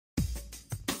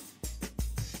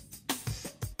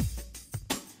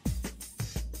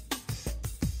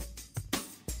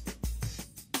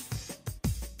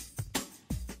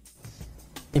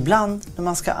Ibland när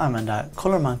man ska använda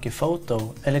ColorMunki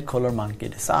Photo eller ColorMunki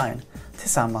Design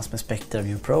tillsammans med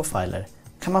SpectraView Profiler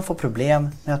kan man få problem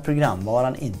med att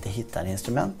programvaran inte hittar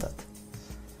instrumentet.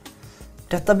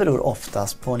 Detta beror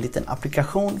oftast på en liten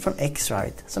applikation från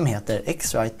X-Rite som heter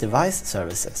X-Rite Device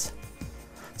Services,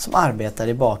 som arbetar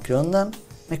i bakgrunden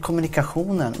med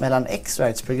kommunikationen mellan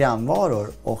X-Rites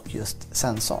programvaror och just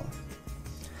sensorn.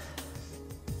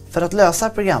 För att lösa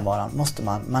programvaran måste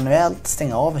man manuellt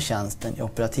stänga av tjänsten i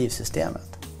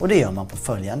operativsystemet, och det gör man på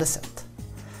följande sätt.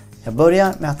 Jag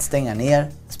börjar med att stänga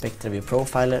ner SpectraView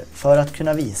Profiler för att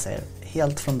kunna visa er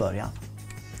helt från början.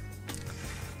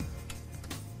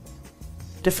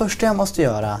 Det första jag måste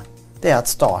göra är att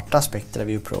starta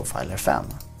SpectraView Profiler 5.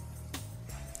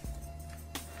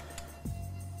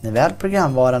 När väl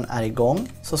programvaran är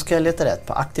igång så ska jag leta rätt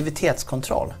på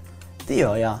aktivitetskontroll. Det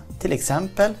gör jag till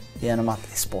exempel genom att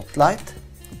i Spotlight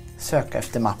söka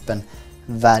efter mappen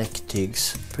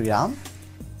verktygsprogram.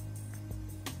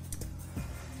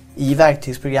 I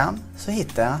verktygsprogram så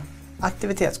hittar jag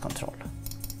aktivitetskontroll.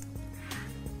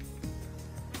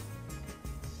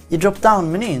 I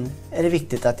drop-down-menyn är det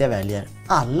viktigt att jag väljer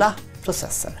alla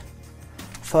processer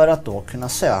för att då kunna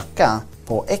söka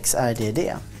på XRDD,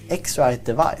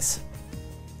 X-Rite Device.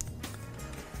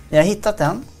 När jag hittat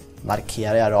den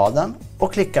markerar jag raden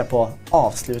och klickar på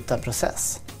avsluta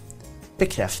process.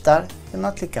 Bekräftar genom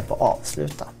att klicka på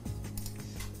avsluta.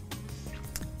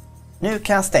 Nu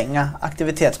kan jag stänga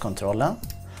aktivitetskontrollen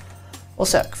och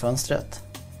sökfönstret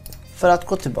för att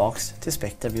gå tillbaks till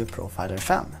SpectraView Profiler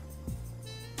 5.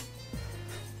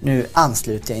 Nu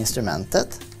ansluter jag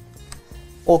instrumentet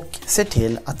och ser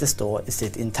till att det står i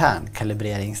sitt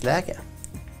internkalibreringsläge.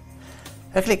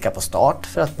 Jag klickar på start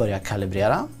för att börja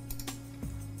kalibrera.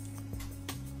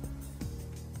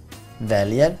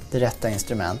 Väljer det rätta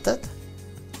instrumentet,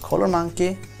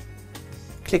 ColorMunki,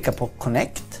 klickar på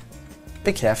Connect,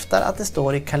 bekräftar att det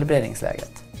står i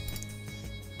kalibreringsläget.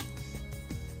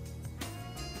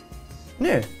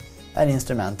 Nu är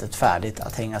instrumentet färdigt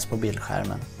att hängas på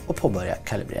bildskärmen och påbörja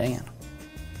kalibreringen.